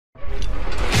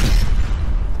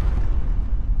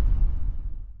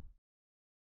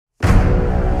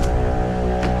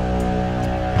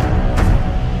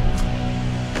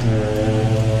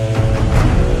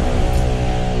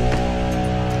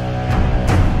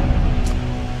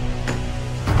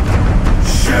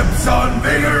on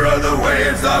vigor of the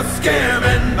waves of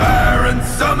skimming, barren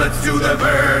summits to the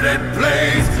verdant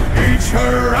plains. Each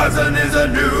horizon is a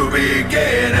new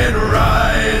beginning,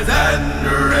 rise and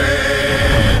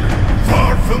reign.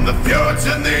 Far from the fjords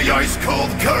and the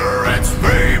ice-cold currents,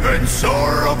 brave and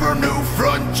soar over new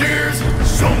frontiers.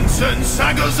 Songs and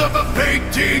sagas of a fate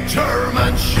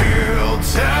determined,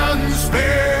 shields and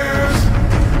spears.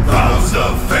 Vows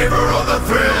of favor or the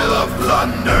thrill of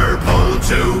plunder, pull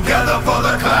together for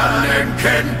the clan and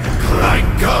kin.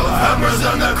 Clank of hammers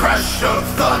and the crash of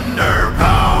thunder,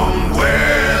 pound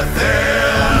with